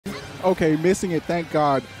Okay, missing it, thank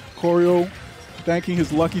God. Choreo thanking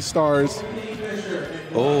his lucky stars.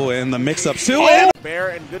 Oh, and the mix-up too. Oh! Bear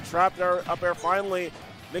and good trap there up there finally.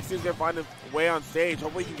 Nixie's going to find his way on stage.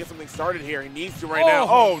 Hopefully he can get something started here. He needs to right now.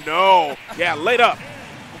 Oh, no. Yeah, laid up.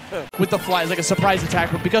 With the flies, like a surprise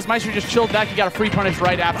attack, but because Meister just chilled back, he got a free punish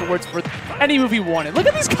right afterwards for any move he wanted. Look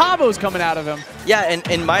at these combos coming out of him. Yeah, and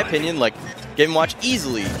in my opinion, like, Game & Watch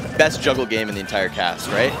easily best juggle game in the entire cast,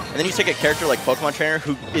 right? And then you take a character like Pokemon Trainer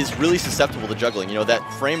who is really susceptible to juggling. You know, that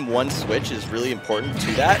frame 1 switch is really important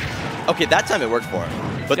to that. Okay, that time it worked for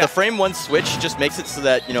him. But the frame 1 switch just makes it so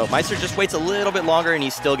that, you know, Meister just waits a little bit longer and he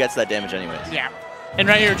still gets that damage anyways. Yeah. And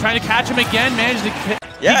right here, trying to catch him again, managed to...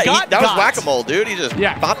 Yeah, that was whack-a-mole, dude. He just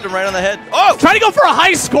bopped him right on the head. Oh! Trying to go for a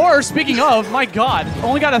high score, speaking of. My God.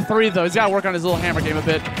 Only got a 3, though. He's got to work on his little hammer game a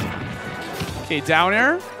bit. Okay, down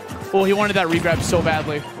air. Oh, he wanted that regrab so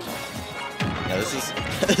badly. Yeah,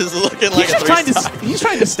 this is looking like a 3-stop. He's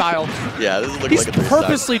trying to style. Yeah, this is looking like a 3-stop. He's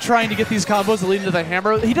purposely trying to get these combos to lead into the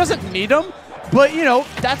hammer. He doesn't need them, but, you know,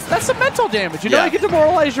 that's some mental damage. You know, you can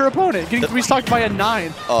demoralize your opponent. Getting restocked by a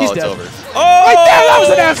 9. Oh, he's it's dead. over. Oh! Right there, that was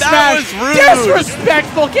an F smash! That was rude!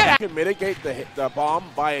 Disrespectful! Get out! You can mitigate the bomb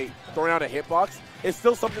by throwing out a hitbox. It's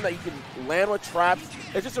still something that you can land with traps.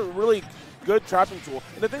 It's just a really good trapping tool.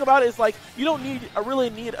 And the thing about it is, like, you don't really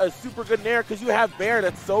need a super good Nair because you have Bear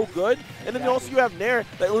that's so good. And then also you have Nair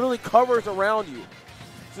that literally covers around you.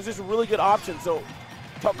 So it's just a really good option. So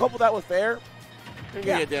couple that with Fair, you're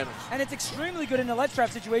going to get damage. And it's extremely good in a ledge trap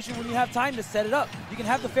situation when you have time to set it up. You can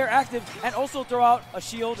have the Fair active and also throw out a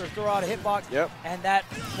shield or throw out a hitbox. Yep. And that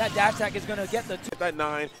dash attack is going to get the that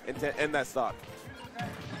 9 and end that stock.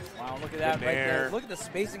 Wow, look at that right there. Look at the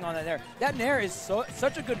spacing on that Nair. That Nair is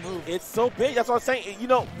such a good move. It's so big. That's what I'm saying. You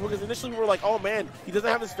know, because initially we were like, oh, man, he doesn't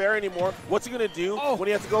have his Fair anymore. What's he going to do when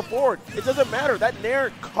he has to go forward? It doesn't matter. That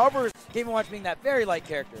Nair covers. Game & Watch being that very light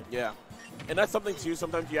character. Yeah. And that's something, too,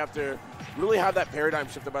 sometimes you have to really have that paradigm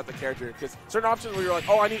shift about the character. Because certain options where you're like,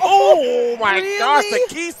 oh, I need. Oh, my gosh, the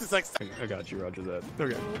keys is like. I got you, Roger that.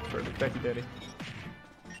 Okay, perfect. Thank you, Danny.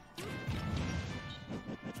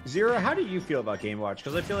 Zero, how do you feel about Game & Watch?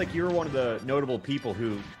 Because I feel like you're one of the notable people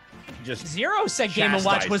who just Zero said Game &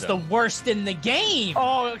 Watch was the worst in the game.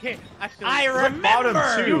 Oh, okay. Actually, I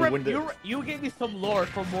remember. You gave me some lore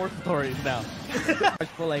for more stories now.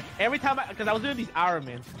 But like every time, because I was doing these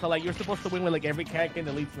Ironmans, so like you're supposed to win with like every character in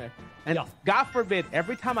the Elite Smith. And God forbid,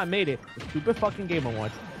 every time I made it, the stupid fucking Game &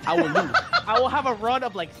 Watch, I will lose. I will have a run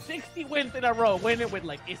of like 60 wins in a row, winning with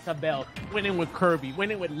like Isabel, winning with Kirby,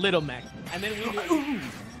 winning with Little Mac, and then we.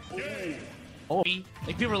 Oh.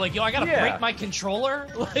 Like people were like, yo, I gotta break my controller.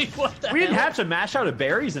 Like what the hell? We didn't have to mash out of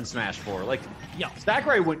berries in Smash 4. Like,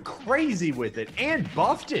 Sakurai went crazy with it and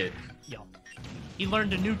buffed it. Yo, he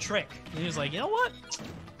learned a new trick. And he was like, you know what?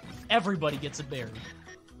 Everybody gets a berry.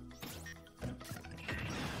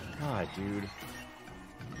 God, dude.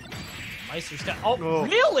 Meister's got. Oh,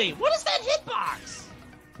 really? What is that hitbox?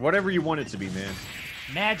 Whatever you want it to be, man.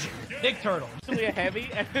 Magic. Big turtle. Heavy.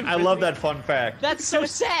 I love that fun fact. That's so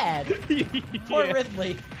sad. Poor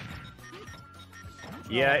Ridley.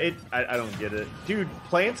 Yeah, I don't get it. Dude,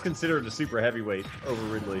 Plant's considered a super heavyweight over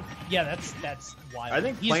Ridley. Yeah, that's wild. I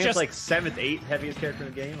think Plant's like 7th, 8th heaviest character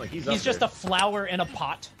in the game. Like he's just a flower in a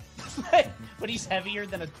pot. But he's heavier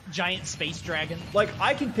than a giant space dragon. Like,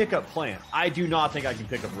 I can pick up Plant. I do not think I can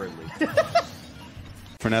pick up Ridley.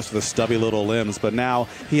 For Ness with the stubby little limbs, but now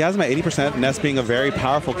he has him at 80%, Ness being a very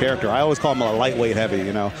powerful character. I always call him a lightweight heavy,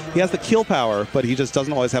 you know. He has the kill power, but he just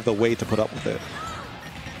doesn't always have the weight to put up with it.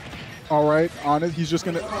 All right, on it, he's just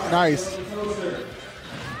going to, nice.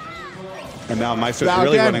 And now Meister's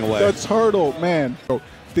really running away. The turtle, man.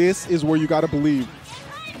 This is where you got to believe.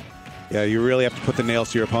 Yeah, you really have to put the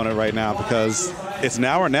nails to your opponent right now because it's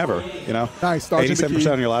now or never, you know. Nice,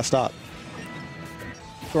 87% on your last stop.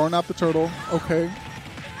 Throwing out the turtle, okay.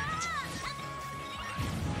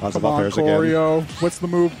 Lots Come of up on, airs Choreo. again. What's the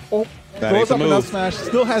move? Oh, that ain't throws the up enough move. smash.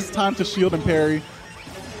 Still has time to shield and parry.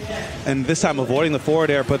 And this time avoiding the forward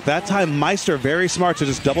air, but that time Meister very smart to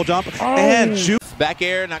just double jump and shoot. Back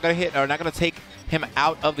air, not gonna hit or not gonna take him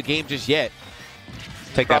out of the game just yet.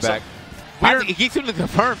 Take that back. He keeps him to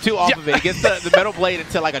confirm too off of it. He gets the metal blade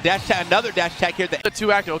into like a dash attack, another dash attack here. The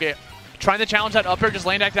 2 active. Okay, trying to challenge that up air, just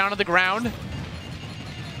laying back down on the ground.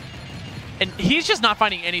 And he's just not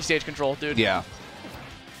finding any stage control, dude. Yeah.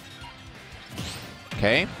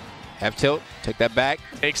 Okay. Have tilt. Take that back.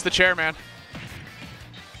 Takes the chair, man.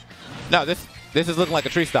 No, this is looking like a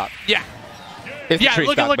tree stop. Yeah. It's yeah,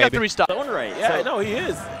 looking like a 3 stop. Right. Yeah, no, he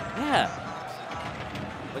is. Yeah.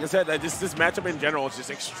 Like I said, this matchup in general is just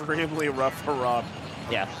extremely rough for Rob.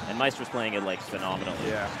 Yeah, and Meister's playing it like phenomenally.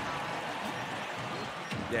 Yeah.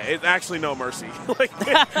 Yeah, it's actually no mercy. Like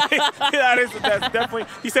that's definitely.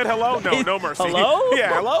 He said hello. No, no mercy. Hello?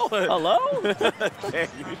 Yeah, hello. Hello? Damn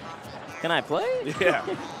you. Can I play? Yeah.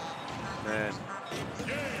 Man.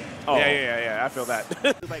 Oh. Yeah. I feel that.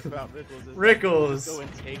 Like about Rickles. Rickles. Go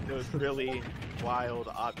and take those really wild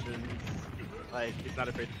options. Like he's not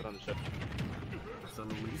afraid to put on the show. So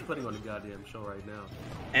he's putting on a goddamn show right now.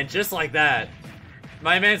 And just like that,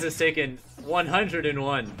 my man's has taken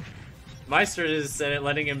 101. Maister'S is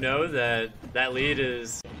letting him know that that lead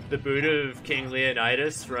is the boot of King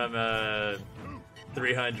Leonidas from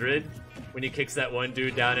 300 when he kicks that one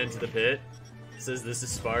dude down into the pit. Says this is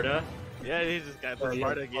Sparta. Yeah, he just got the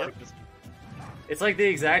Sparta again. It's like the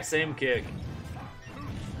exact same kick.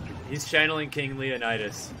 He's channeling King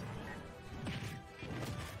Leonidas.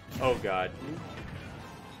 Oh god.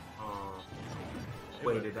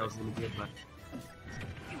 Wait, that was gonna get back.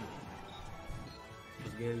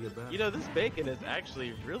 You know, this bacon is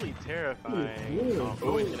actually really terrifying.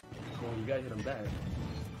 Oh, you gotta hit him back.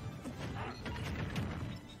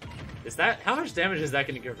 Is that how much damage is that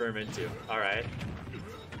going to confirm into? All right.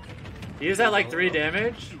 He is at like 3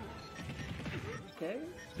 damage. Okay.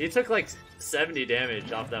 He took like 70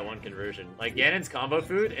 damage off that one conversion. Like Ganon's combo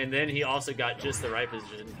food, and then he also got just the right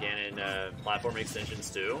position Ganon platform extensions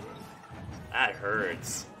too. That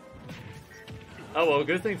hurts. Oh well,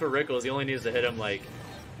 good thing for Rickles, he only needs to hit him like.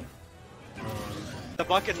 The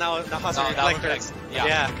bucket now has a reflector.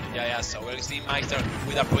 Yeah. So we're seeing Meister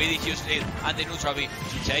with a pretty huge lead and the neutral B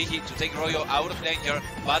to take Royo out of danger,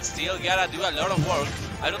 but still gotta do a lot of work.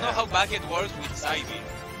 I don't know how bucket works with side B.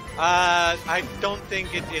 I don't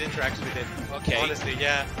think it interacts with it. Okay. Honestly,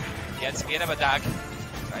 yeah. Gets a bit of attack,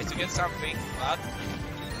 tries to get something, but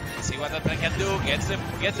let's see what that player can do. Gets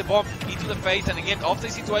the bomb into the face, and again off the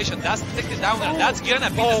situation. That's take the down, and that's gonna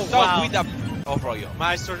be the stop with the. Of Royo.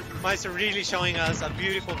 Meister really showing us a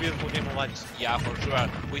beautiful game of watch. Yeah, for sure.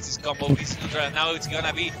 With his combo, with his neutral, and now it's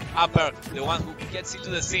gonna be Upper, the one who gets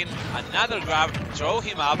into the scene. Another grab, throw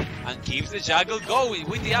him up, and keeps the juggle going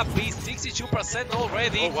with the up B, 62%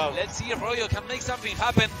 already. Oh, wow. Let's see if Royo can make something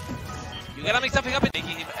happen. You gotta make something happen,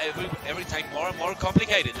 making him every time more and more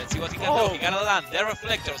complicated. Let's see what he can do. He gotta land the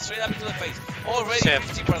reflector straight up into the face. Already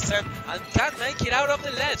 50%, and can't make it out of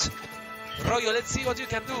the ledge. Royo, let's see what you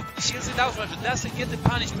can do. Shields it out, doesn't get the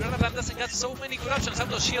punish. Piranha Plant doesn't get so many good options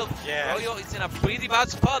out of shield. Yeah. Royo is in a pretty bad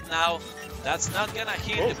spot now. That's not gonna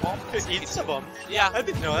hit the bomb. It's a bomb. Yeah. I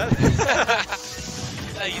didn't know that.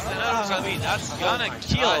 That's gonna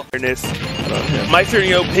kill. Meister,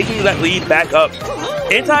 picking that lead back up.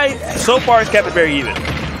 Anti so far has kept it very even.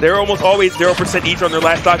 They're almost always 0% each on their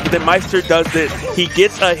last stock, but then Meister does this. He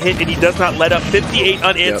gets a hit and he does not let up. 58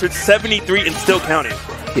 unanswered, 73 and still counting.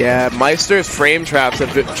 Yeah, Meister's frame traps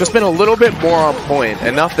have just been a little bit more on point,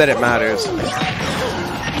 enough that it matters.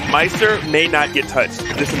 Meister may not get touched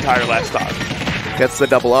this entire last stock. Gets the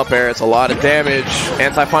double up air, it's a lot of damage.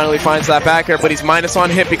 Anti finally finds that back air, but he's minus on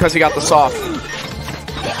hit because he got the soft.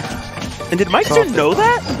 And did Meister know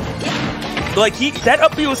that? Like, that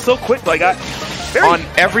up B was so quick, like, on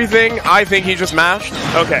everything, I think he just mashed.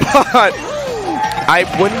 Okay. But I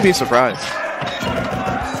wouldn't be surprised.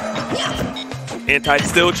 Anti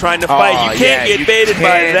still trying to fight. You can't get baited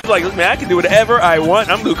by that. Like, man, I can do whatever I want.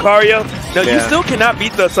 I'm Lucario. No, you still cannot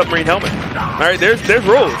beat the submarine helmet. All right, there's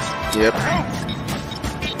rules. Yep.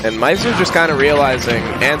 And Meister's just kind of realizing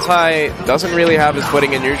Anti doesn't really have his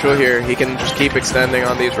footing in neutral here. He can just keep extending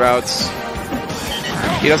on these routes.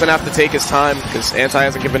 He doesn't have to take his time because Anti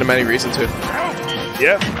hasn't given him any reason to.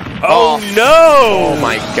 Yeah. Oh no! Oh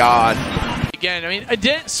my god. Again, I mean, it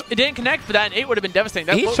didn't connect, but that 8 would have been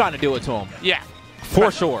devastating. He's trying to do it to him. Yeah. For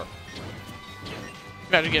sure.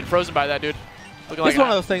 Imagine getting frozen by that dude. Looking like one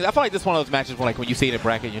of those things. I feel like this is one of those matches where, like, when you see it in a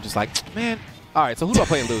bracket, and you're just like, man, all right, so who do I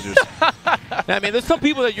play in losers? I mean, there's some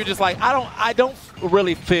people that you're just like, I don't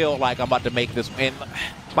really feel like I'm about to make this. And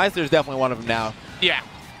Meister is definitely one of them now. Yeah.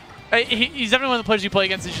 He's definitely one of the players you play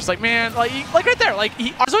against. He's just like, man, like right there. Like,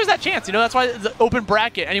 there's always that chance, you know? That's why the open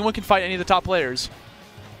bracket, anyone can fight any of the top players.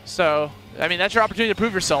 So, I mean, that's your opportunity to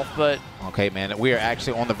prove yourself, but... Okay, man, we are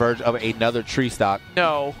actually on the verge of another tree stock.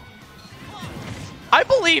 No. I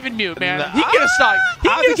believe in Mute, man. He can get a stock. He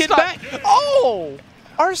can get a stock. Back. Oh!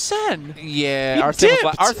 Arsene. Yeah,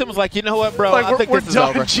 Arsene was like, you know what, bro? Like, I think this is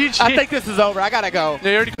over. GG. I think this is over. I gotta go.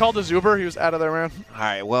 They already called his Uber. He was out of there, man. All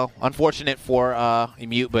right, well, unfortunate for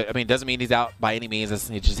Mute, but I mean, doesn't mean he's out by any means. He's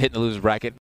just hitting the loser bracket.